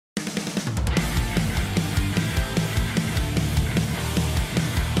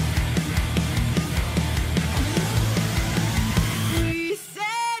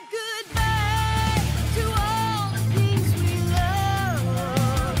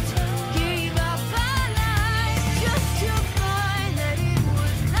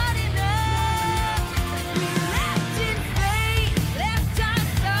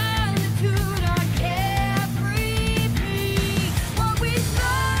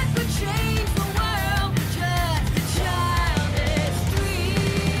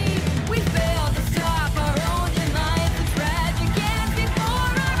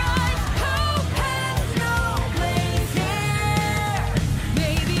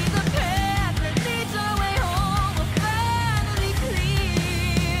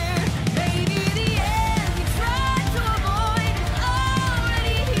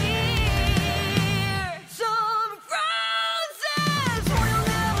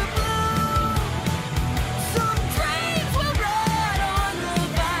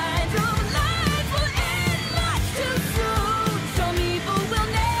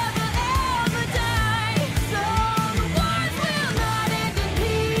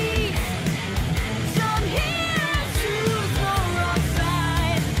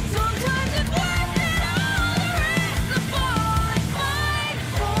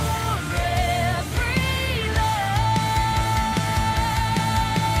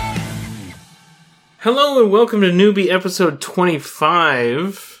Hello and welcome to Newbie episode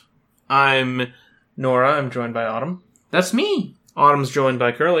 25. I'm Nora. I'm joined by Autumn. That's me. Autumn's joined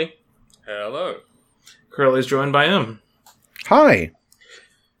by Curly. Hello. Curly's joined by M. Hi.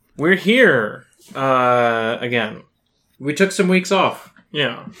 We're here again. We took some weeks off.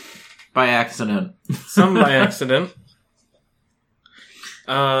 Yeah. By accident. Some by accident.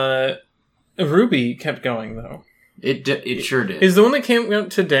 Ruby kept going, though. It sure did. Is the one that came out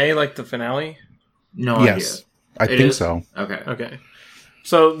today like the finale? No Yes, idea. I think so. Okay. Okay.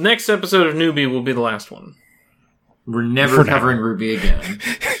 So next episode of Newbie will be the last one. We're never covering Ruby again.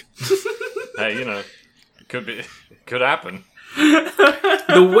 Hey, you know, it could happen.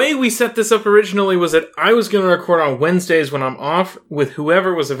 The way we set this up originally was that I was going to record on Wednesdays when I'm off with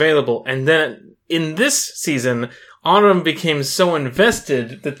whoever was available, and then in this season, Autumn became so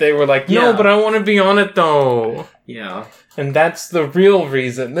invested that they were like, no, but I want to be on it though. Yeah. And that's the real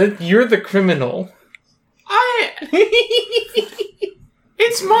reason. That you're the criminal.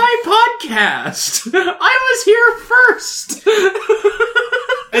 It's my podcast. I was here first.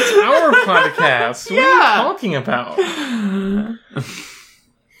 It's our podcast. What are you talking about?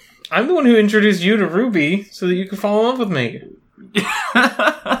 I'm the one who introduced you to Ruby so that you could fall in love with me.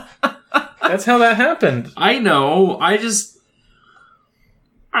 That's how that happened. I know.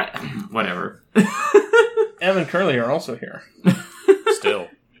 Whatever. Em and Curly are also here. Still.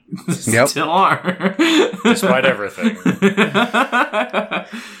 Yep. Still are. Despite everything.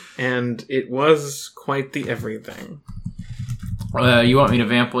 And it was quite the everything. You want me to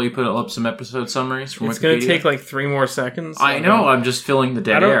vamp while you put up some episode summaries from Wikipedia? It's going to take like 3 more seconds. I know. I'm just filling the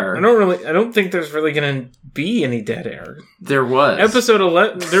dead air. I don't think there's really going to be any dead air. There was. Episode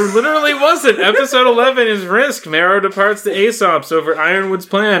 11. There literally wasn't. Episode 11 is Risk. Marrow departs the Aesops over Ironwood's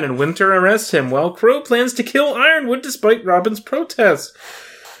plan, and Winter arrests him while Crow plans to kill Ironwood despite Robin's protests.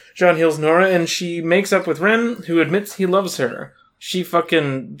 John heals Nora, and she makes up with Ren, who admits he loves her. She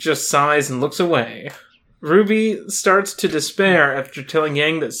fucking just sighs and looks away. Ruby starts to despair after telling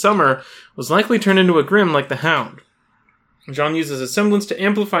Yang that Summer was likely turned into a Grimm like the Hound. John uses a semblance to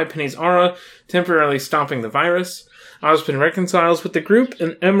amplify Penny's aura, temporarily stopping the virus. Ozpin reconciles with the group,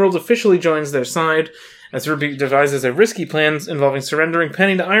 and Emerald officially joins their side. As Ruby devises a risky plan involving surrendering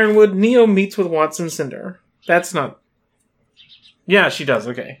Penny to Ironwood, Neo meets with Watson Cinder. That's not... Yeah, she does,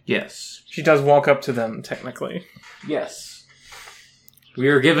 okay. Yes. She does walk up to them, technically. Yes. We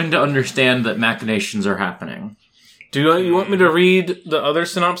are given to understand that machinations are happening. Do you want me to read the other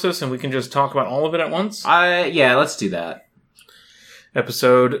synopsis and we can just talk about all of it at once? Yeah, let's do that.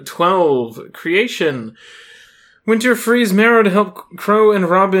 Episode 12, Creation. Winter frees Marrow to help Crow and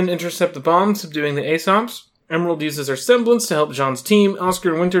Robin intercept the bomb, subduing the Aesops. Emerald uses her semblance to help John's team.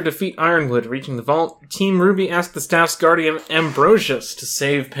 Oscar and Winter defeat Ironwood, reaching the vault. Team Ruby asks the staff's guardian, Ambrosius, to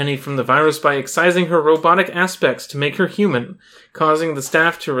save Penny from the virus by excising her robotic aspects to make her human, causing the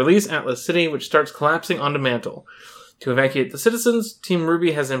staff to release Atlas City, which starts collapsing onto Mantle. To evacuate the citizens, Team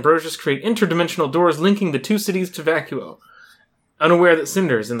Ruby has Ambrosius create interdimensional doors linking the 2 cities to Vacuo, unaware that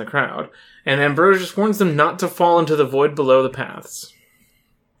Cinder is in the crowd, and Ambrosius warns them not to fall into the void below the paths.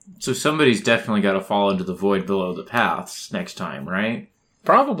 So somebody's definitely got to fall into the void below the paths next time, right?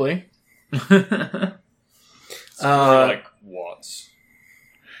 Probably. Like Watts.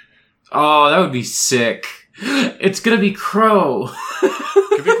 Oh, that would be sick. It's gonna be Crow.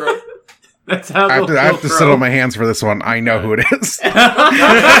 Could be Crow. That's how I have to sit on my hands for this one. I know who it is.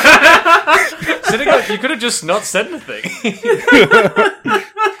 You could have just not said anything.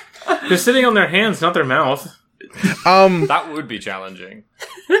 They're sitting on their hands, not their mouth. That would be challenging.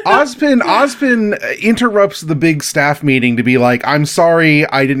 Ozpin interrupts the big staff meeting to be like, I'm sorry,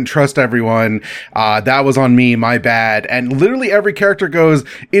 I didn't trust everyone. That was on me, my bad. And literally every character goes,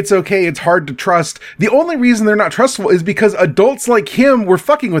 it's okay, it's hard to trust. The only reason they're not trustable is because adults like him were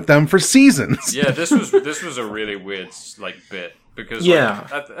fucking with them for seasons. Yeah, this was a really weird bit because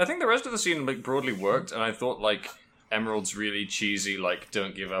I think the rest of the scene broadly worked, and I thought Emerald's really cheesy,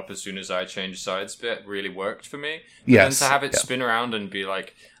 don't give up as soon as I change sides bit really worked for me. Yes. And to have it spin around and be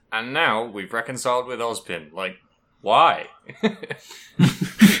like, and now we've reconciled with Ozpin. Why?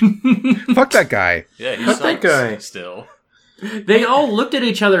 Fuck that guy. Yeah, he Fuck sucks that guy. still. They all looked at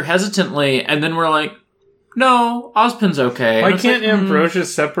each other hesitantly, and then were like, no, Ozpin's okay. Why can't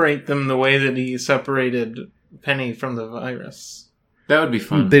Ambrosius separate them the way that he separated Penny from the virus? That would be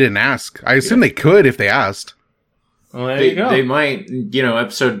fun. They didn't ask. I assume they could if they asked. Well, there you go. They might,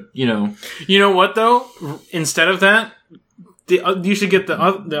 episode, You know what, though? Instead of that, you should get the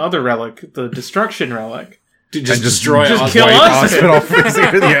other relic, the Destruction Relic. To just destroy just Ozpin. kill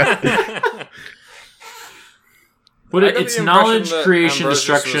Ozpin. Yeah. But it's knowledge, creation, Ambrosius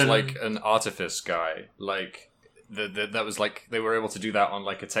destruction. was like an artifice guy. Like that was like they were able to do that on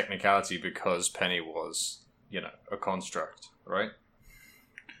like a technicality because Penny was, a construct, right?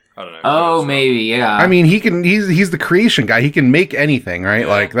 I don't know. Oh, maybe, yeah. I mean, he's the creation guy. He can make anything, right? Yeah.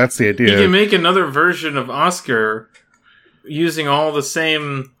 Like, that's the idea. He can make another version of Oscar using all the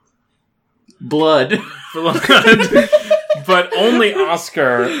same blood. But only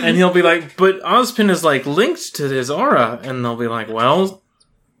Oscar. And he'll be like, but Ozpin is, like, linked to his aura. And they'll be like, well,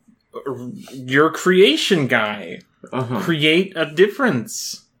 you're creation guy. Create a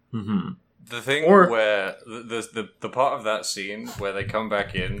difference. Mm-hmm. The thing where the part of that scene where they come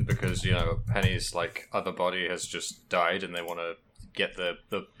back in because Penny's like other body has just died and they want to get the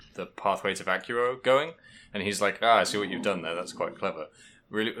pathway to Vacuo going, and he's like, I see what you've done there. That's quite clever.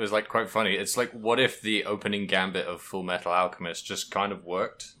 Really, it was like quite funny. It's like, what if the opening gambit of Full Metal Alchemist just kind of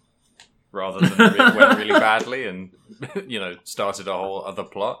worked rather than went really badly and started a whole other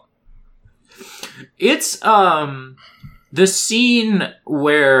plot. It's the scene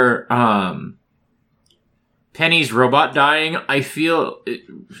where Penny's robot dying, I feel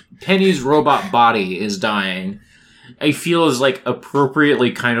Penny's robot body is dying. I feel is like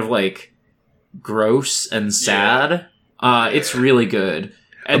appropriately kind of like gross and sad. Yeah. It's really good.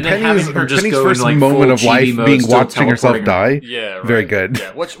 And then having her just go in like moment of life being watching herself die. Yeah, right. Very good.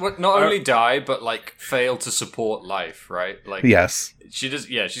 Yeah, what not only die but like fail to support life, right? Like yes. She does.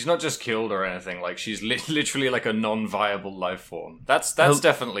 Yeah, she's not just killed or anything. Like she's literally like a non-viable life form. That's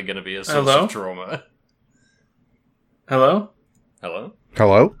definitely going to be a source of trauma. Hello.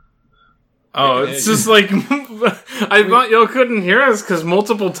 Oh, it's just like I thought y'all couldn't hear us because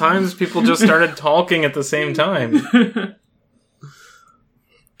multiple times people just started talking at the same time.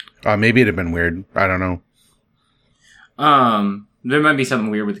 Maybe it'd have been weird. I don't know. There might be something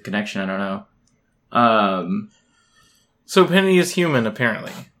weird with the connection. I don't know. So Penny is human,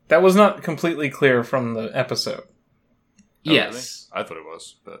 apparently. That was not completely clear from the episode. Yes. Really? I thought it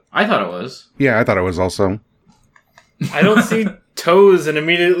was, but... I thought it was. Yeah, I thought it was also. I don't see toes and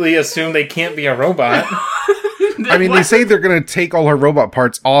immediately assume they can't be a robot. I mean, they say they're going to take all her robot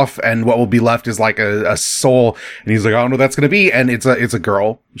parts off and what will be left is like a soul. And he's like, I don't know what that's going to be. And it's a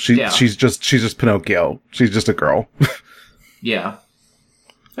girl. She's just Pinocchio. She's just a girl. Yeah.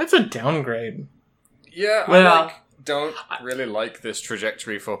 That's a downgrade. Yeah, well, don't really like this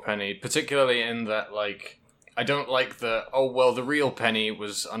trajectory for Penny, particularly in that, like, I don't like the real Penny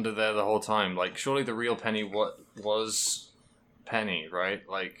was under there the whole time. Like, surely the real Penny was Penny, right?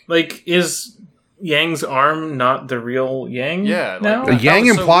 Like, is Yang's arm not the real Yang? Yeah. Now? Yang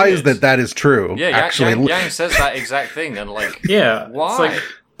implies so that is true. Yeah, actually. Yang says that exact thing, and, like, yeah. Why? It's like,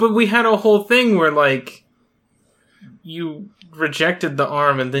 but we had a whole thing where, like, you rejected the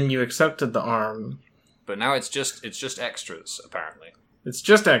arm and then you accepted the arm. But now it's just extras, apparently. It's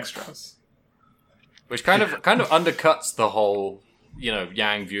just extras. Which kind of undercuts the whole,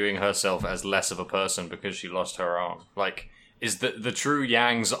 Yang viewing herself as less of a person because she lost her arm. Like, is the true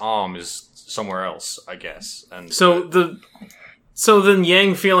Yang's arm is somewhere else, I guess. And so then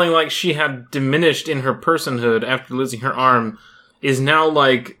Yang feeling like she had diminished in her personhood after losing her arm is now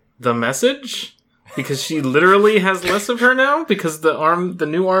like the message? Because she literally has less of her now because the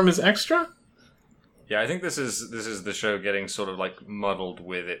new arm is extra? Yeah, I think this is the show getting sort of like muddled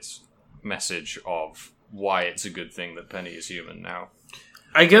with its message of why it's a good thing that Penny is human now.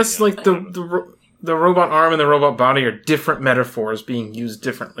 I guess like the robot arm and the robot body are different metaphors being used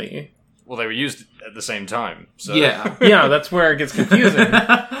differently. Well, they were used at the same time. So. Yeah, that's where it gets confusing.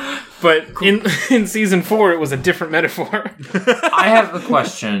 But in season 4, it was a different metaphor. I have a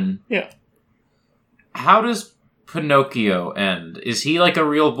question. Yeah. How does Pinocchio end? Is he like a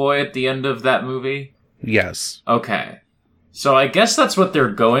real boy at the end of that movie? Yes. Okay. So I guess that's what they're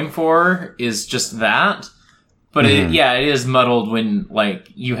going for, is just that. But it is muddled when, like,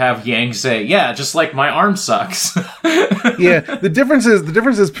 you have Yang say, yeah, just like my arm sucks. Yeah, the difference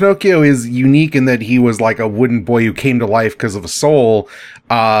is Pinocchio is unique in that he was like a wooden boy who came to life because of a soul.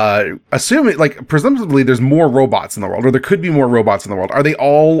 Presumably there's more robots in the world, or there could be more robots in the world. Are they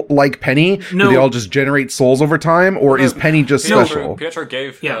all like Penny? No. Do they all just generate souls over time, or is Penny just special? Pietro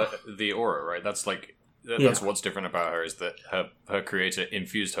gave her the aura, right? That's like... That's what's different about her, is that her creator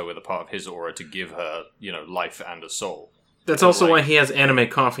infused her with a part of his aura to give her, life and a soul. That's also why he has anime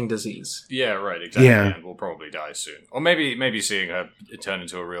coughing disease. Yeah, right, exactly. Yeah. And will probably die soon. Or maybe seeing her turn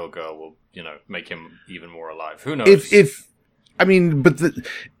into a real girl will, make him even more alive. Who knows?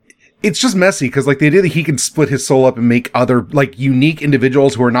 it's just messy because like the idea that he can split his soul up and make other like unique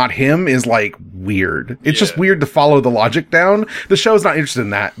individuals who are not him is like weird. It's just weird to follow the logic down. The show's not interested in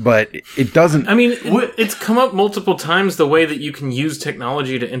that, but it doesn't. I mean, it's come up multiple times the way that you can use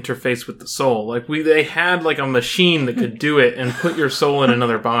technology to interface with the soul. Like they had like a machine that could do it and put your soul in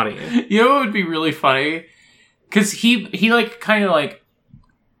another body. You know what would be really funny? Because he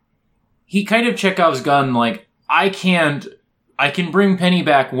kind of Chekhov's gun, like, I can bring Penny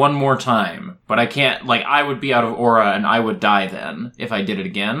back one more time, but I can't, like, I would be out of aura and I would die then if I did it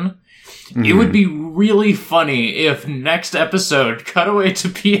again. Mm. It would be really funny if next episode, cutaway to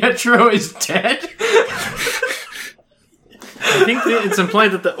Pietro is dead. I think it's implied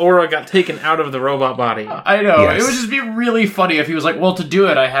that the aura got taken out of the robot body. I know. Yes. It would just be really funny if he was like, well, to do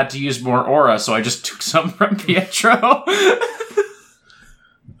it, I had to use more aura, so I just took some from Pietro.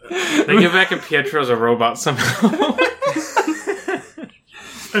 They get back and Pietro's a robot somehow.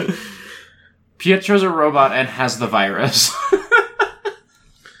 Pietro's a robot and has the virus.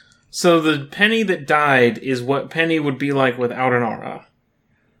 So the Penny that died is what Penny would be like without an aura.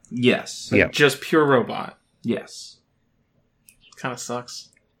 Yes. Like just pure robot. Yes. Kind of sucks.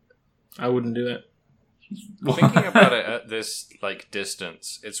 I wouldn't do it. Thinking about it at this like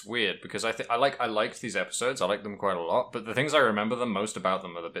distance, it's weird because I liked these episodes. I like them quite a lot, but the things I remember the most about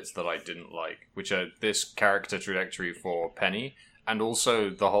them are the bits that I didn't like, which are this character trajectory for Penny, and also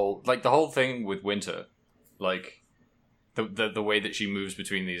the whole thing with Winter, like the way that she moves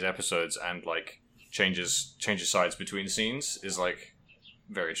between these episodes and like changes sides between scenes is like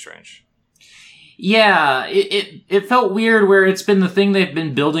very strange. Yeah, it felt weird where it's been the thing they've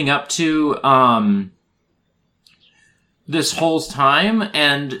been building up to this whole time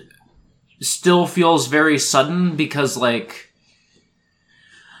and still feels very sudden because like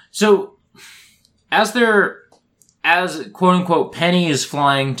so as quote unquote Penny is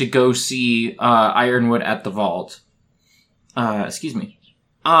flying to go see Ironwood at the vault. Penny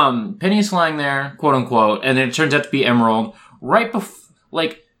is flying there, quote unquote, and then it turns out to be Emerald right before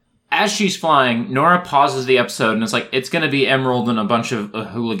like as she's flying, Nora pauses the episode and it's like, it's going to be Emerald and a bunch of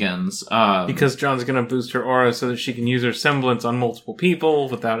hooligans. Because John's going to boost her aura so that she can use her semblance on multiple people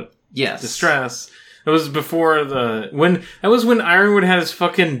without distress. It was before when Ironwood had his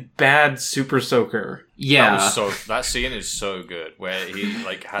fucking bad super soaker. Yeah. That scene is so good where he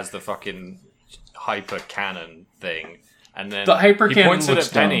like has the fucking hyper cannon thing. And then he points it at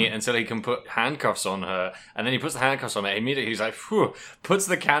Penny and said he can put handcuffs on her. And then he puts the handcuffs on her. Immediately he's like, phew, puts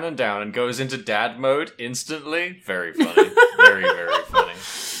the cannon down and goes into dad mode instantly. Very funny. Very, very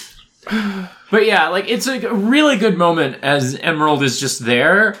funny. But yeah, like, it's a really good moment as Emerald is just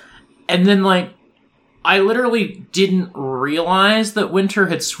there. And then, like, I literally didn't realize that Winter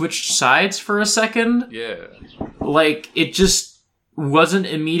had switched sides for a second. Yeah. Like, it just wasn't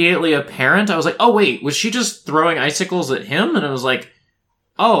immediately apparent. I was like, oh wait, was she just throwing icicles at him? And I was like,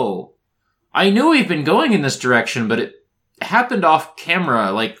 oh, I knew we've been going in this direction, but it happened off camera.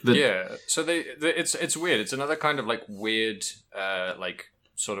 Like yeah. So it's weird. It's another kind of like weird, like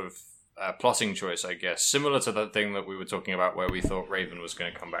sort of plotting choice, I guess. Similar to the thing that we were talking about where we thought Raven was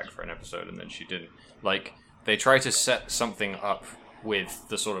going to come back for an episode and then she didn't. Like they try to set something up with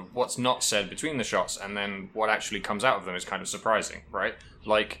the sort of what's not said between the shots, and then what actually comes out of them is kind of surprising, right?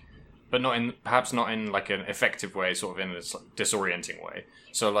 Like, but perhaps not in like an effective way, sort of in this like, disorienting way.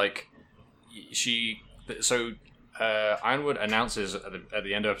 So like, Ironwood announces at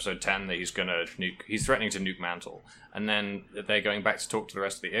the end of episode 10 that he's threatening to nuke Mantle, and then they're going back to talk to the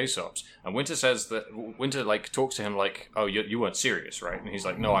rest of the Aesops, and Winter like talks to him like, oh, you weren't serious, right? And he's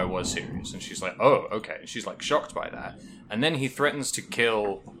like, no, I was serious. And she's like, oh, okay. And she's like shocked by that, and then he threatens to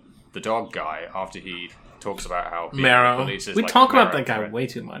kill the dog guy after he talks about how Marrow. Police is we like talk Marrow, about that guy right? way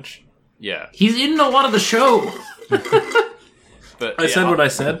too much. Yeah, he's in a lot of the show. But I said what I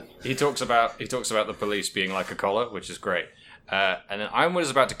said. He talks about the police being like a collar, which is great. And then Ironwood is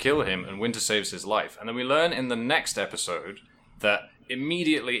about to kill him, and Winter saves his life. And then we learn in the next episode that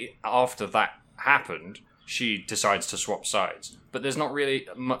immediately after that happened, she decides to swap sides. But there's not really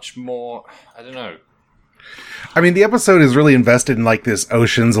much more. I don't know. I mean, the episode is really invested in like this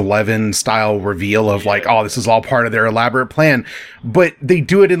Ocean's 11 style reveal of like, oh, this is all part of their elaborate plan. But they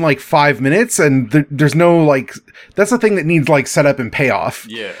do it in like 5 minutes, and there's no like, that's the thing that needs like setup and payoff.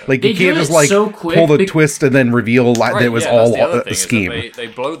 Yeah. Like you can't just like pull the twist and then reveal that it was all a scheme. They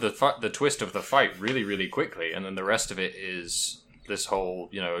blow the twist of the fight really, really quickly, and then the rest of it is this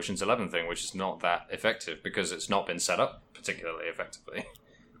whole, Ocean's 11 thing, which is not that effective because it's not been set up particularly effectively.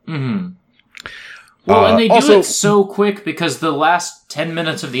 Mm-hmm. Well, and they do it so quick because the last 10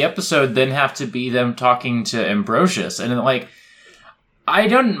 minutes of the episode then have to be them talking to Ambrosius. And, like, I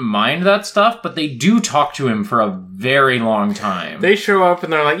don't mind that stuff, but they do talk to him for a very long time. They show up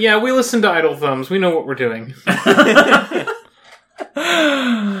and they're like, yeah, we listen to Idle Thumbs. We know what we're doing.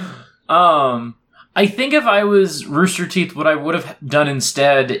 I think if I was Rooster Teeth, what I would have done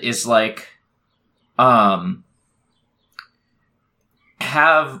instead is, like, have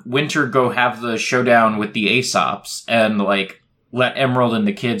Winter go have the showdown with the Aesops and, like, let Emerald and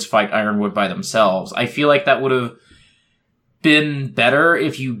the kids fight Ironwood by themselves. I feel like that would have been better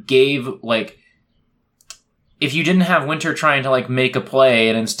if you gave, like, if you didn't have Winter trying to, like, make a play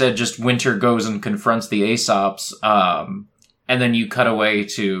and instead just Winter goes and confronts the Aesops, and then you cut away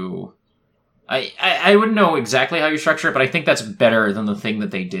to... I wouldn't know exactly how you structure it, but I think that's better than the thing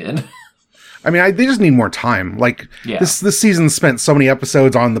that they did. I mean, they just need more time. Like, this season spent so many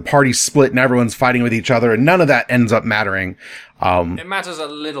episodes on the party split and everyone's fighting with each other, and none of that ends up mattering. It matters a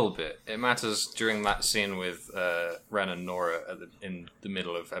little bit. It matters during that scene with Ren and Nora in the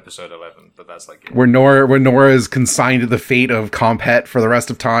middle of episode 11, but that's like... Where Nora is consigned to the fate of Compet for the rest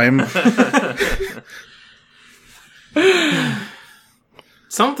of time.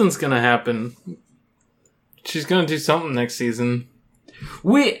 Something's gonna happen. She's gonna do something next season.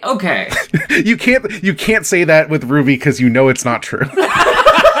 Okay. You can't say that with Ruby because you know it's not true.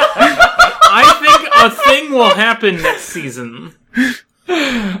 I think a thing will happen next season.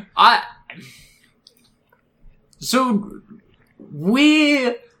 I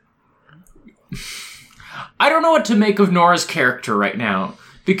don't know what to make of Nora's character right now.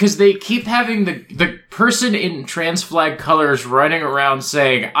 Because they keep having the person in trans flag colors running around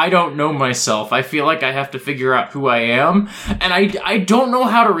saying, I don't know myself. I feel like I have to figure out who I am. And I don't know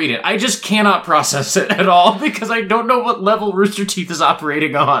how to read it. I just cannot process it at all because I don't know what level Rooster Teeth is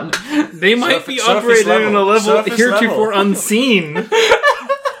operating on. They might be operating on a level heretofore unseen.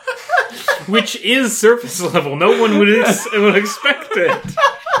 Which is surface level. No one would expect it.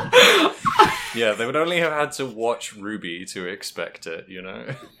 Yeah, they would only have had to watch Ruby to expect it, you know?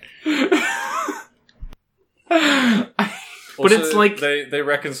 But also, it's like... They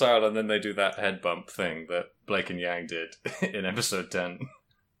reconcile and then they do that head bump thing that Blake and Yang did in episode 10.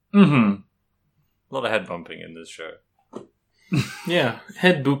 Mm-hmm. A lot of head bumping in this show. Yeah,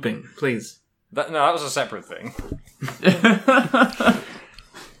 head booping, please. That was a separate thing.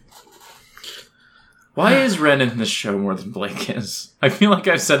 Why is Ren in this show more than Blake is? I feel like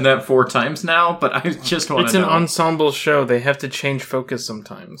I've said that 4 times now, but I just want to know. It's an ensemble show. They have to change focus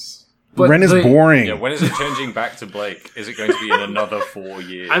sometimes. But Ren is boring. Yeah, when is it changing back to Blake? Is it going to be in another 4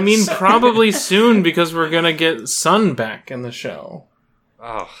 years? I mean, probably soon, because we're going to get Sun back in the show.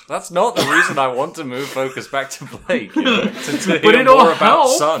 Oh, that's not the reason I want to move focus back to Blake, you know? To hear but it'll more about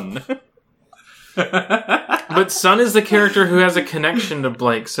help. Sun. But Sun is the character who has a connection to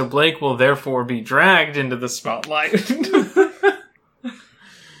Blake, so Blake will therefore be dragged into the spotlight.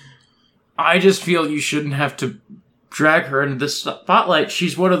 I just feel you shouldn't have to drag her into the spotlight.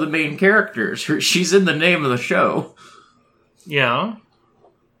 She's one of the main characters. She's in the name of the show. Yeah.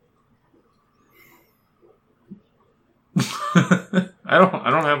 I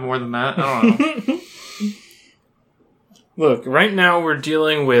don't have more than that. I don't know. Look, right now we're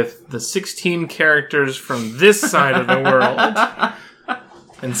dealing with the 16 characters from this side of the world.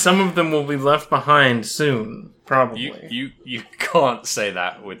 And some of them will be left behind soon, probably. You can't say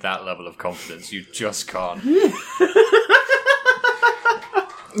that with that level of confidence. You just can't.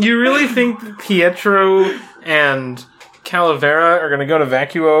 You really think Pietro and Calavera are going to go to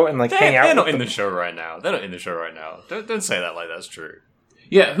Vacuo and hang out? They're not in the show right now. They're not in the show right now. Don't say that like that's true.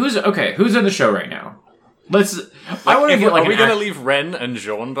 Yeah, who's in the show right now? I want to get Are we going to leave Ren and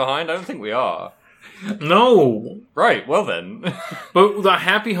Jean behind? I don't think we are. No. Right, well then. But the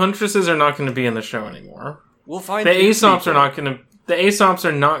Happy Huntresses are not going to be in the show anymore. We'll find the Aesops are not going to... The Aesops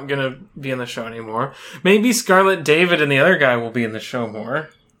are not going to be in the show anymore. Maybe Scarlet David and the other guy will be in the show more.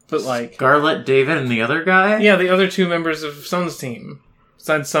 But Scarlet David and the other guy? Yeah, the other 2 members of Sun's team.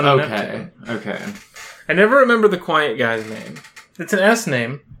 Besides Sun and Neptune. Okay. I never remember the quiet guy's name. It's an S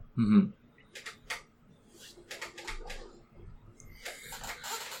name. Mm-hmm.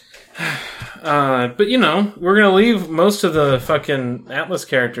 But, we're going to leave most of the fucking Atlas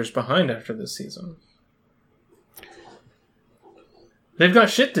characters behind after this season. They've got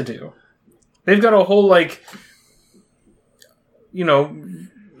shit to do. They've got a whole, all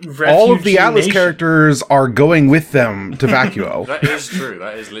of the Atlas characters are going with them to Vacuo. That is true.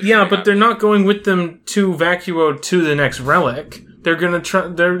 That is literally yeah, but they're not going with them to Vacuo to the next relic. They're going to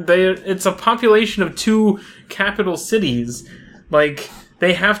try... It's a population of 2 capital cities.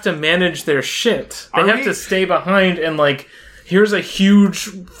 They have to manage their shit. They have to stay behind and, here's a huge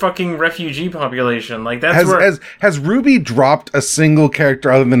fucking refugee population. Like, that's has Ruby dropped a single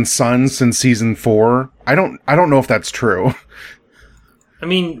character other than Sun since season 4? I don't know if that's true. I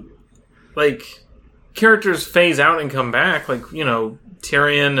mean, like, characters phase out and come back, like, you know,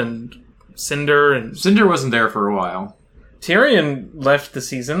 Tyrion and Cinder. And Cinder wasn't there for a while. Tyrion left the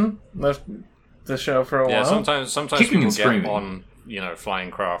show for a while. Yeah, sometimes Kicking people and get on, you know,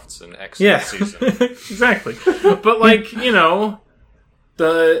 flying crafts and X yeah. season. Exactly. But, like, you know,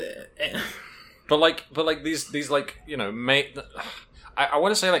 But these like, you know, I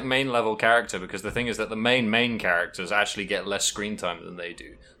want to say like main level character, because the thing is that the main characters actually get less screen time than they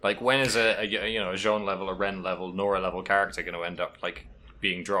do. Like, when is a Jean level, a Ren level, Nora level character going to end up like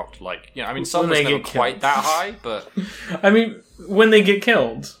being dropped? Like, you know, I mean, some was never quite that high, but I mean, when they get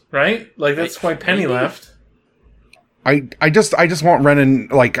killed, right? Like, that's why Penny left. I just want Ren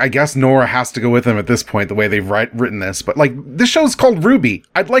and, like, I guess Nora has to go with him at this point, the way they've written this. But, like, this show's called Ruby.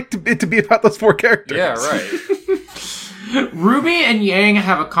 I'd like it to be about those 4 characters. Yeah, right. Ruby and Yang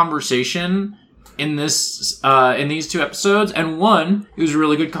have a conversation in these 2 episodes, and one, it was a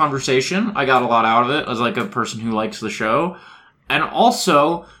really good conversation. I got a lot out of it as like a person who likes the show. And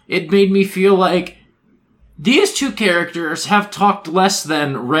also, it made me feel like these 2 characters have talked less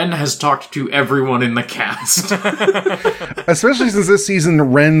than Ren has talked to everyone in the cast. Especially since this season,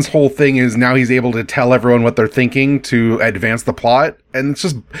 Ren's whole thing is now he's able to tell everyone what they're thinking to advance the plot. And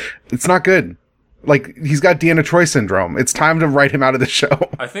it's not good. Like, he's got Deanna Troi syndrome. It's time to write him out of the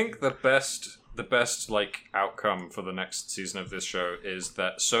show. I think the best like outcome for the next season of this show is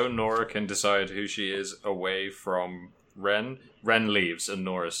that so Nora can decide who she is away from Ren. Ren leaves and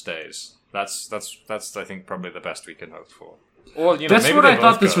Nora stays. That's I think probably the best we can hope for. Or, you know, that's what I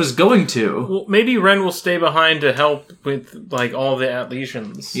thought this was going to. Well, maybe Ren will stay behind to help with like all the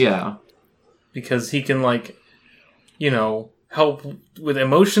Atletians. Yeah, because he can, like, you know, help with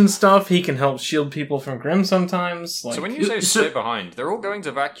emotion stuff. He can help shield people from Grimm sometimes. Like, so when you say stay behind, they're all going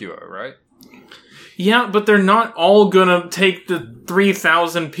to Vacuo, right? Yeah, but they're not all gonna take the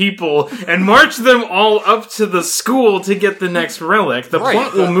 3,000 people and march them all up to the school to get the next relic. The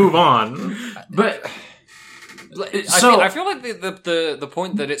plot will move on. But I feel like the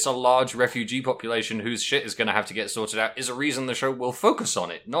point that it's a large refugee population whose shit is going to have to get sorted out is a reason the show will focus on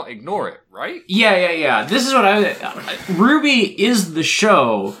it, not ignore it, right? Yeah. This is what Ruby is the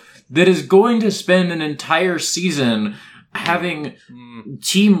show that is going to spend an entire season having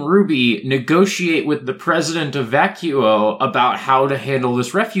Team Ruby negotiate with the president of Vacuo about how to handle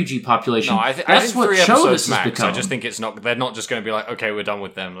this refugee population. No, I think 3 episodes max. I just think they're not just going to be like, okay, we're done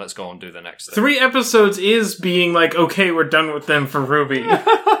with them, let's go and do the next thing. 3 episodes is being like, okay, we're done with them for Ruby.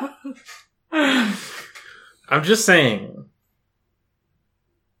 I'm just saying.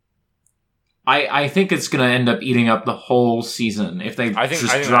 I think it's going to end up eating up the whole season if they I think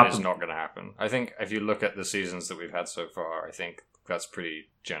drop. that is not going to happen. I think if you look at the seasons that we've had so far, I think that's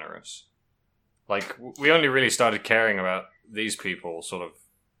pretty generous. Like, we only really started caring about these people sort of,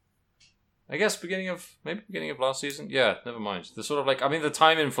 I guess, beginning of last season? Yeah, never mind. The sort of like, I mean, the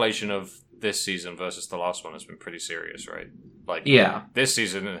time inflation of this season versus the last one has been pretty serious, right? Like, yeah. This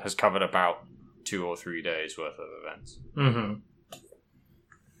season has covered about 2 or 3 days worth of events. Mm-hmm.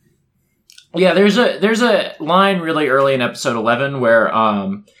 Yeah, there's a line really early in episode 11 where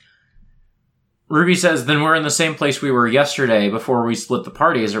Ruby says, then we're in the same place we were yesterday before we split the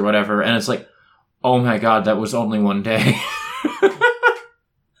parties or whatever, and it's like, oh my god, that was only one day.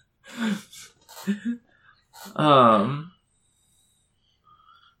 But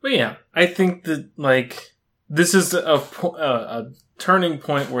yeah, I think that, like, this is a turning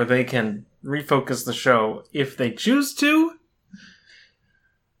point where they can refocus the show if they choose to.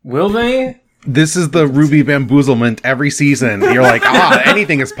 Will they? This is the Ruby bamboozlement every season. You're like,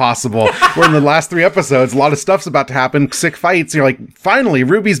 anything is possible. Where in the last 3 episodes, a lot of stuff's about to happen, sick fights. You're like, finally,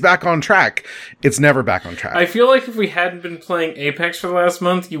 Ruby's back on track. It's never back on track. I feel like if we hadn't been playing Apex for the last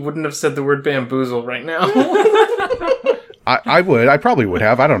month, you wouldn't have said the word bamboozle right now. I would. I probably would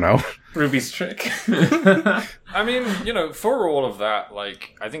have. I don't know. Ruby's trick. I mean, you know, for all of that,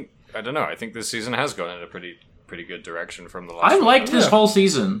 like, I think this season has gone in a pretty good direction from the last one. I liked this whole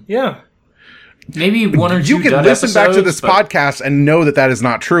season. Yeah. Maybe 1 or 2 You can listen back to this podcast and know that is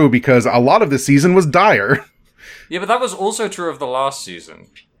not true, because a lot of this season was dire. Yeah, but that was also true of the last season.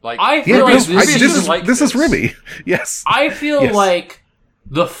 Like, I feel like this is Ruby. Yes. I feel like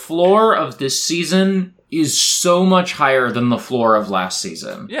the floor of this season is so much higher than the floor of last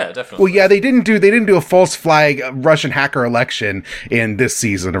season. Yeah, definitely. Well, yeah, they didn't do a false flag Russian hacker election in this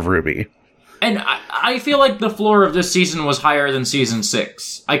season of Ruby. And I feel like the floor of this season was higher than season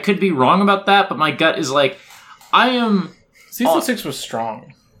 6. I could be wrong about that, but my gut is like, I am Season 6 was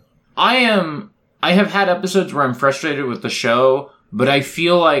strong. I have had episodes where I'm frustrated with the show, but I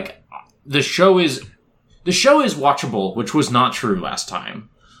feel like the show is watchable, which was not true last time.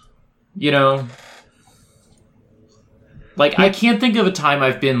 You know? Like, I can't think of a time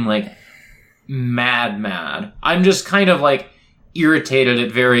I've been, like, mad. I'm just kind of, like, irritated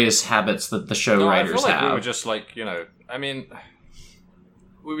at various habits that the show writers I feel like have. we were just, like,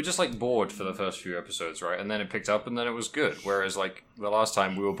 we were just, like, bored for the first few episodes, right? And then it picked up, and then it was good. Whereas, like, the last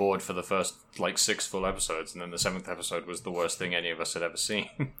time we were bored for the first, like, 6 full episodes, and then the 7th episode was the worst thing any of us had ever seen.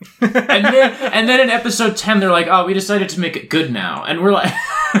 and then in episode 10, they're like, oh, we decided to make it good now. And we're like...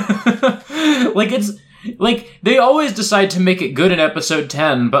 like, it's... Like, they always decide to make it good in episode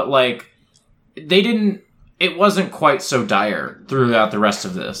 10, but, like, they didn't... It wasn't quite so dire throughout the rest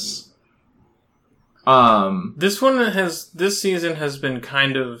of this. This season has been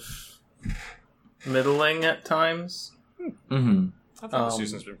kind of middling at times. Mm-hmm. I think the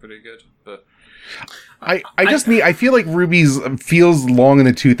season's been pretty good, but... I feel like Ruby's feels long in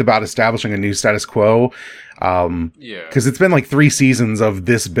the tooth about establishing a new status quo. Because it's been like 3 seasons of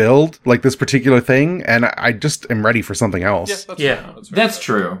this build, like this particular thing, and I just am ready for something else. That's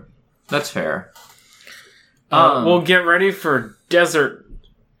true. That's fair. We'll get ready for desert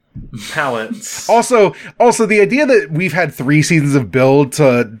palettes. Also, the idea that we've had 3 seasons of build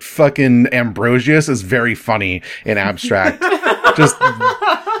to fucking Ambrosius is very funny in abstract. Just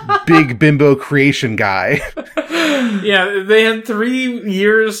big bimbo creation guy. Yeah, they had 3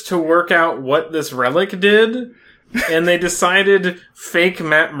 years to work out what this relic did, and they decided fake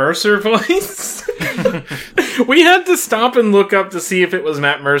Matt Mercer voice. We had to stop and look up to see if it was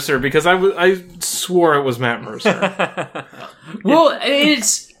Matt Mercer, because I swore it was Matt Mercer. Well,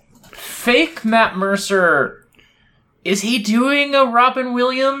 it's fake Matt Mercer. Is he doing a Robin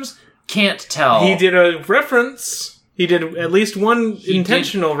Williams? Can't tell. He did a reference. He did at least one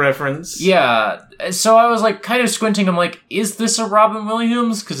intentional reference. Yeah. So I was like kind of squinting. I'm like, is this a Robin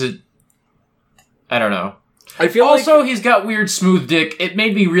Williams? Because I don't know. I feel also, he's got weird smooth dick. It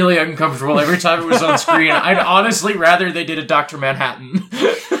made me really uncomfortable every time it was on screen. I'd honestly rather they did a Dr. Manhattan.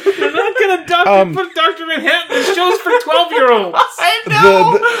 They're not gonna put Dr. Manhattan in shows for 12-year-olds. I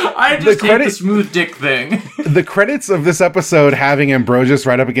know! I just hate the smooth dick thing. The credits of this episode having Ambrosius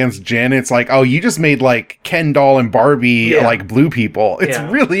right up against Jen, it's like, oh, you just made, like, Ken doll and Barbie, like, blue people. It's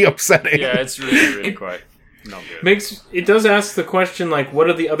really upsetting. Yeah, it's really quite not good. It does ask the question, like, what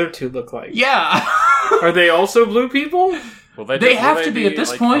do the other 2 look like? Yeah! Are they also blue people? Will they have to be at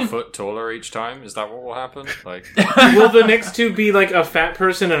this point. A foot taller each time? Is that what will happen? Like, will the next 2 be like a fat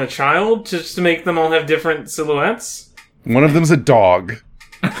person and a child, just to make them all have different silhouettes? One of them's a dog.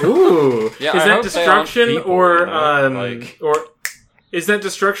 Ooh, yeah, is that destruction people, or is that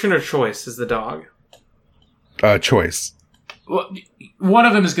destruction or choice? Is the dog? Choice. Well, one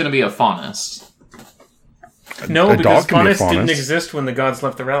of them is going to be a Faunus. No, because Faunus didn't exist when the gods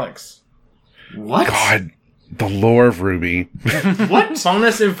left the relics. What? God, the lore of Ruby. What?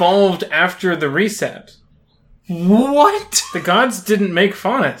 Faunus evolved after the reset. What? The gods didn't make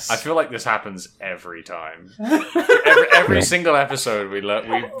Faunus. I feel like this happens every time. every single episode,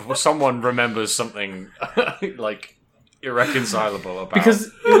 someone remembers something like irreconcilable about. Because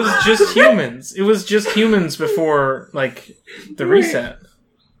it was just humans. It was just humans before, like, the reset.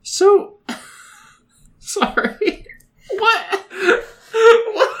 So, sorry. What?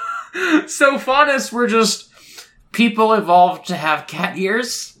 So Faunus were just people evolved to have cat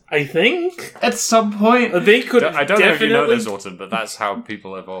ears? I think. At some point. They could I don't know if you know this, Autumn, but that's how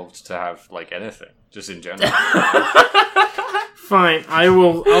people evolved to have, like, anything. Just in general. Fine, I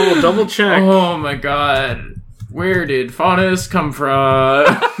will double check. Oh my god. Where did Faunus come from?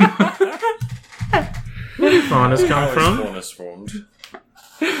 Where did Faunus come from? Faunus formed.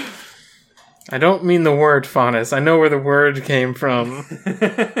 I don't mean the word Faunus. I know where the word came from.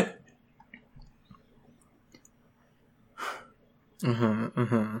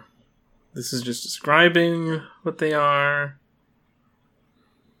 This is just describing what they are.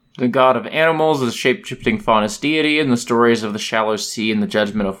 The god of animals is a shape-shifting Faunus deity in the stories of the Shallow Sea and the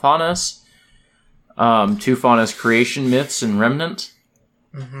Judgment of Faunus. 2 Faunus creation myths and Remnant.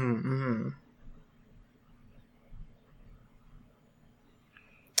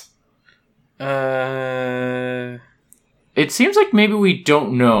 It seems like maybe we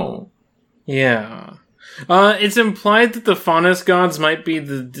don't know. Yeah. It's implied that the Faunus gods might be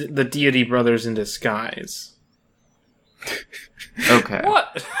the deity brothers in disguise. Okay.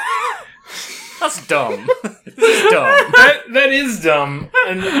 What? That's dumb. This is dumb. That is dumb,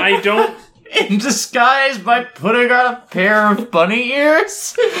 and I don't. in disguise by putting on a pair of bunny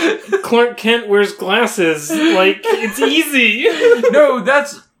ears? Clark Kent wears glasses. Like, it's easy. No,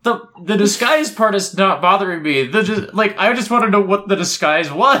 that's... The disguise part is not bothering me. I just want to know what the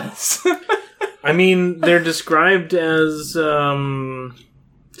disguise was. I mean, they're described as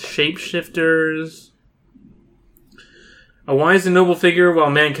shapeshifters. A wise and noble figure, while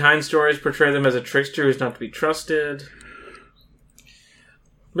mankind stories portray them as a trickster who's not to be trusted.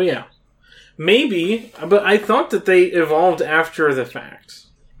 But yeah. Maybe, but I thought that they evolved after the fact.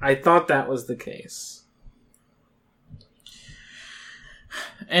 I thought that was the case.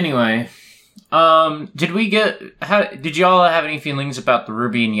 Anyway, did y'all have any feelings about the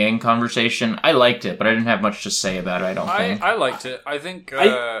Ruby and Yang conversation? I liked it, but I didn't have much to say about it, I don't think. I liked it. I think,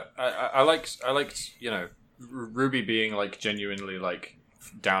 I liked, Ruby being, like, genuinely, like,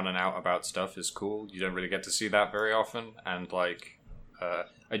 down and out about stuff is cool. You don't really get to see that very often, and, like,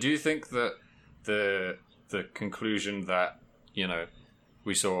 I do think that the conclusion that,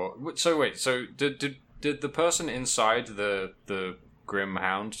 we saw... So, wait, so did the person inside the Grim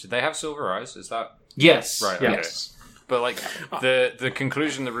Hound, did they have silver eyes? Is that... Yes. Right, okay. Yes. But, like, the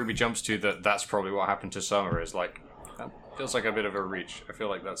conclusion that Ruby jumps to that's probably what happened to Summer is, like, that feels like a bit of a reach. I feel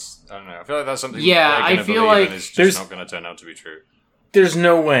like that's... I don't know. I feel like that's something I feel like it's just not going to turn out to be true. There's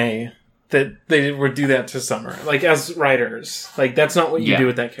no way that they would do that to Summer. Like, as writers. Like, that's not what you do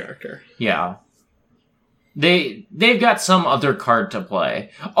with that character. Yeah. They've got some other card to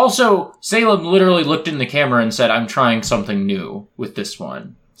play. Also, Salem literally looked in the camera and said, "I'm trying something new with this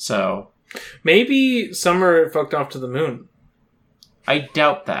one." So maybe Summer fucked off to the moon. I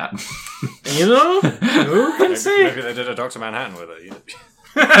doubt that. Who can say? Maybe they did a Dr. Manhattan with it.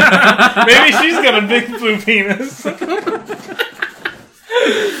 Maybe she's got a big blue penis.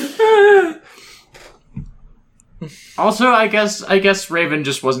 Also, I guess Raven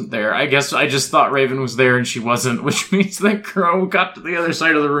just wasn't there. I guess I just thought Raven was there and she wasn't, which means that Crow got to the other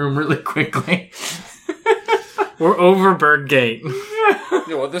side of the room really quickly. We're over Birdgate.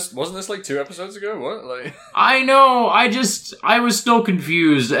 Yeah, wasn't this like 2 episodes ago? What? Like I know. I was still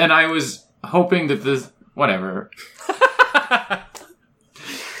confused, and I was hoping that this whatever.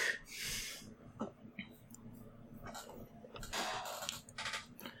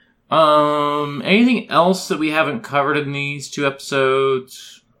 Anything else that we haven't covered in these 2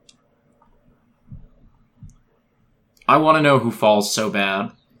 episodes? I want to know who falls so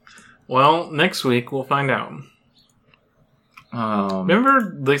bad. Well, next week we'll find out.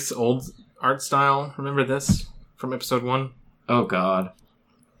 Remember this old art style? Remember this from episode 1? Oh God.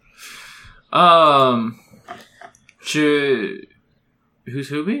 Who's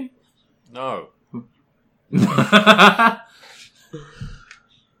Hubie? No.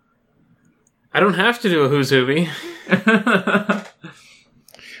 I don't have to do a Who's Hubie.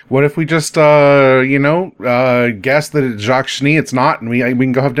 What if we just, guess that it's Jacques Schnee, it's not, and we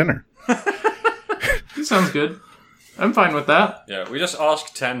can go have dinner? Sounds good. I'm fine with that. Yeah, we just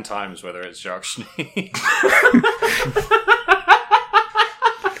ask 10 times whether it's Jacques Schnee.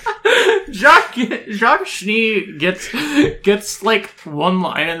 Jacques Schnee gets like one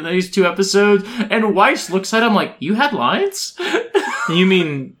line in these 2 episodes, and Weiss looks at him like, "You had lines?" You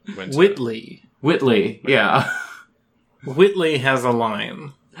mean Winter. Whitley, yeah. Whitley has a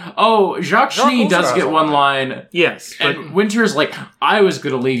line. Oh, Jacques Schnee does get one line. Yes. But And Winter's like, "I was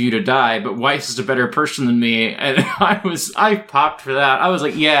going to leave you to die, but Weiss is a better person than me." And I popped for that. I was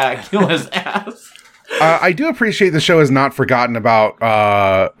like, yeah, kill his ass. I do appreciate the show has not forgotten about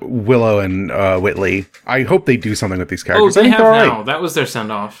Willow and Whitley. I hope they do something with these characters. they I think have they're now. right. That was their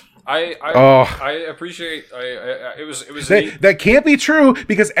send-off. I appreciate. It was neat. That can't be true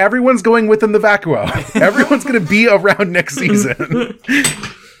because everyone's going with them the Vacuo. Everyone's going to be around next season.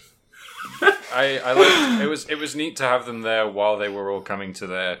 I liked, it was neat to have them there while they were all coming to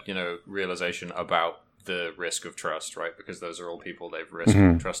their realization about the risk of trust, right? Because those are all people they've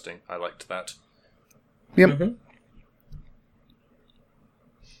risked trusting. I liked that. Yep. Mm-hmm.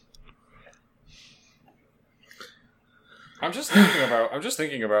 I'm just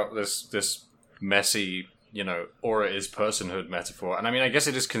thinking about this messy, aura is personhood metaphor. And I mean, I guess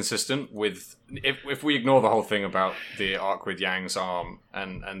it is consistent with, if we ignore the whole thing about the arc with Yang's arm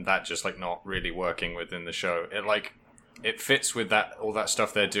and that just like not really working within the show, it fits with all that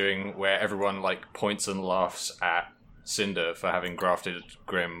stuff they're doing where everyone like points and laughs at Cinder for having grafted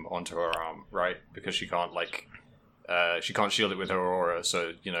Grim onto her arm, right? Because she can't she can't shield it with her aura,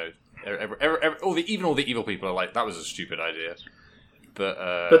 so even all the evil people are like, that was a stupid idea.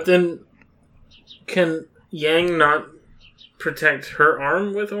 But then, can Yang not protect her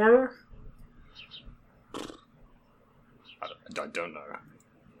arm with aura? I don't know.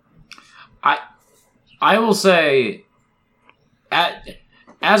 I will say,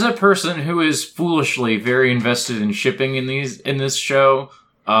 as a person who is foolishly very invested in shipping in this show,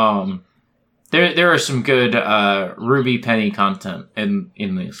 there are some good Ruby Penny content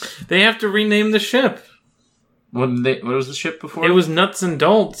in this. They have to rename the ship. What was the ship before? It was Nuts and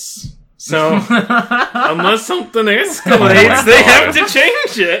Dolts. So unless something escalates, they have to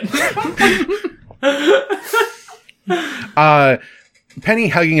change it. Penny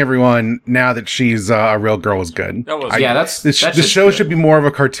hugging everyone now that she's a real girl was good. The show should be more of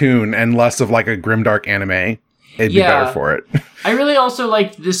a cartoon and less of like a grimdark anime. It'd be better for it. I really also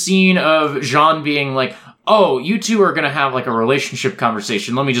liked the scene of Jean being like, "Oh, you two are gonna have like a relationship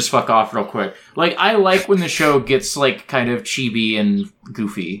conversation. Let me just fuck off real quick." Like, I like when the show gets like kind of chibi and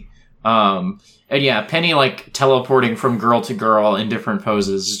goofy. And yeah, Penny like teleporting from girl to girl in different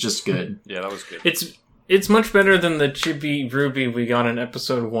poses is just good. Yeah, that was good. It's much better than the chibi Ruby we got in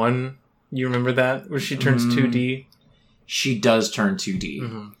episode 1. You remember that? Where she turns 2D? She does turn 2D.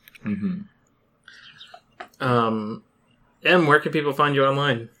 Em, where can people find you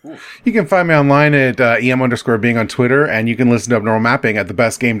online? You can find me online at EM_being on Twitter, and you can listen to Abnormal Mapping at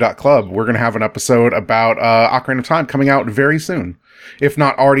thebestgame.club. We're going to have an episode about Ocarina of Time coming out very soon. If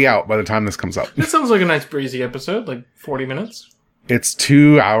not already out by the time this comes up. This sounds like a nice breezy episode, like 40 minutes. It's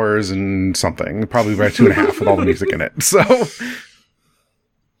 2 hours and something. Probably about 2.5 with all the music in it. So,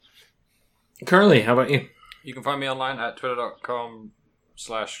 Curly, how about you? You can find me online at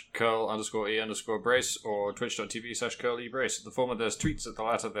twitter.com/curl_e_brace or twitch.tv/curlebrace. The former there's tweets, at the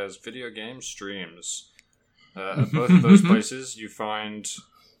latter there's video game streams. At both of those places you find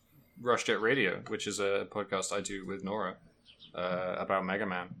Rush Jet Radio, which is a podcast I do with Nora about Mega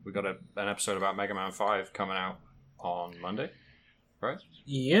Man. We got an episode about Mega Man 5 coming out on Monday, right?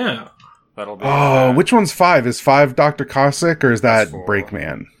 Yeah. That'll be. Which one's 5? Is 5 Dr. Cossack or is that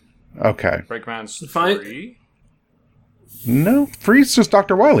Breakman? Okay. Breakman's 3? No, 3's just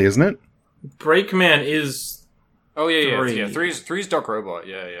Dr. Wily, isn't it? Breakman is. Oh yeah. 3's Doc Robot.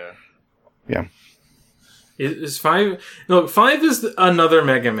 Yeah. Is 5? Look, 5 is another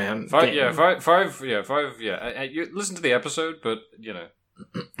Mega Man. 5, game. yeah, 5. Yeah. You listen to the episode, but you know,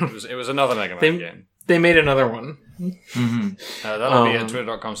 it was another Mega Man game. They made another one. That'll be at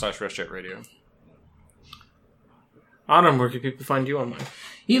twitter.com/rushjetradio. Autumn, where can people find you online?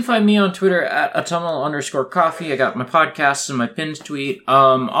 You can find me on Twitter at autumnal_coffee. I got my podcasts and my pinned tweet.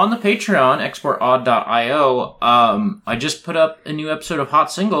 On the Patreon, exportodd.io, I just put up a new episode of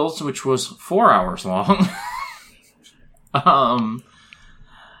Hot Singles, which was 4 hours long. 5-star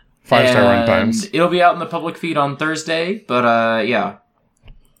runtimes. It'll be out in the public feed on Thursday, but yeah.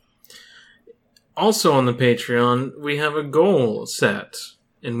 Also on the Patreon, we have a goal set,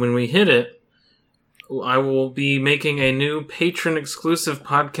 and when we hit it, I will be making a new patron-exclusive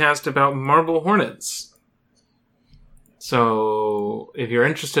podcast about Marble Hornets. So, if you're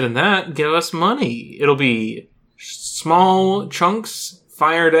interested in that, give us money. It'll be small chunks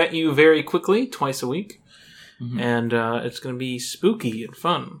fired at you very quickly, twice a week. And it's going to be spooky and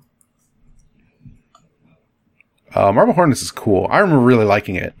fun. Marble Hornets is cool. I remember really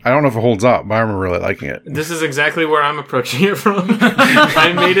liking it. I don't know if it holds up, but I remember really liking it. This is exactly where I'm approaching it from.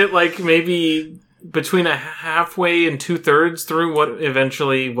 I made it like maybe between a halfway and 2/3 through what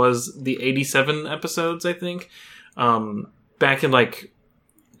eventually was the 87 episodes, I think. Back in like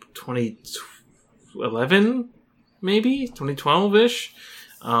 2011, maybe 2012-ish.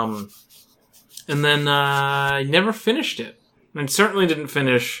 And then I never finished it. And certainly didn't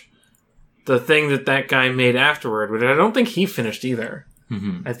finish the thing that guy made afterward, but I don't think he finished either.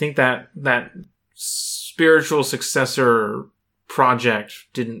 I think that spiritual successor project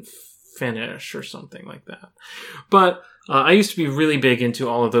didn't finish or something like that. But I used to be really big into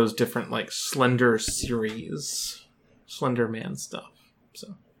all of those different like Slender series, Slender Man stuff.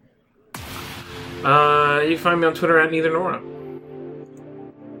 So you can find me on Twitter at Neither Nora.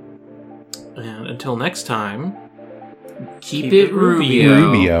 And until next time, keep it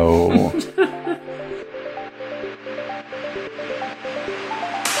Rubio.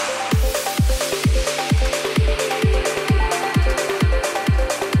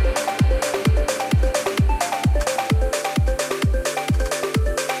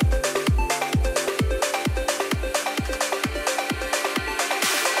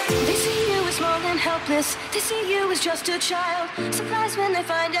 They see you as just a child. Surprised when they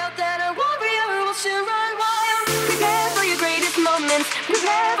find out that a warrior will soon run wild. Prepare for your greatest moments.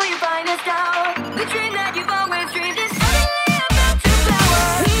 Prepare for your finest hour. The dream that you've always dreamed is suddenly about to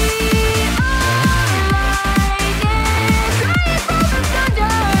flower. We are lightning, crying for the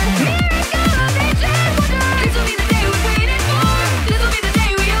thunder. Miracle of ancient wonder. This will be the day we've waited for. This will be the day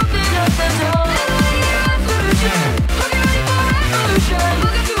we open up the door.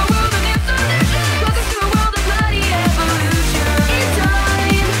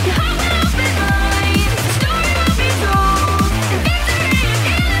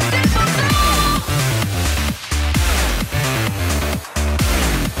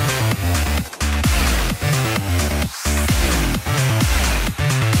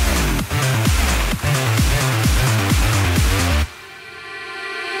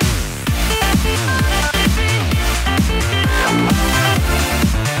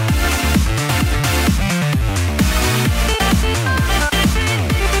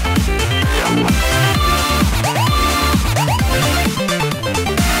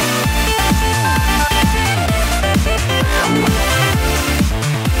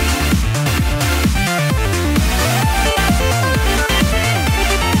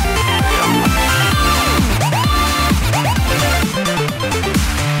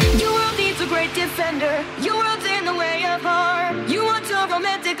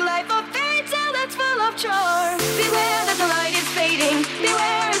 life, a fairy tale that's full of charm. Beware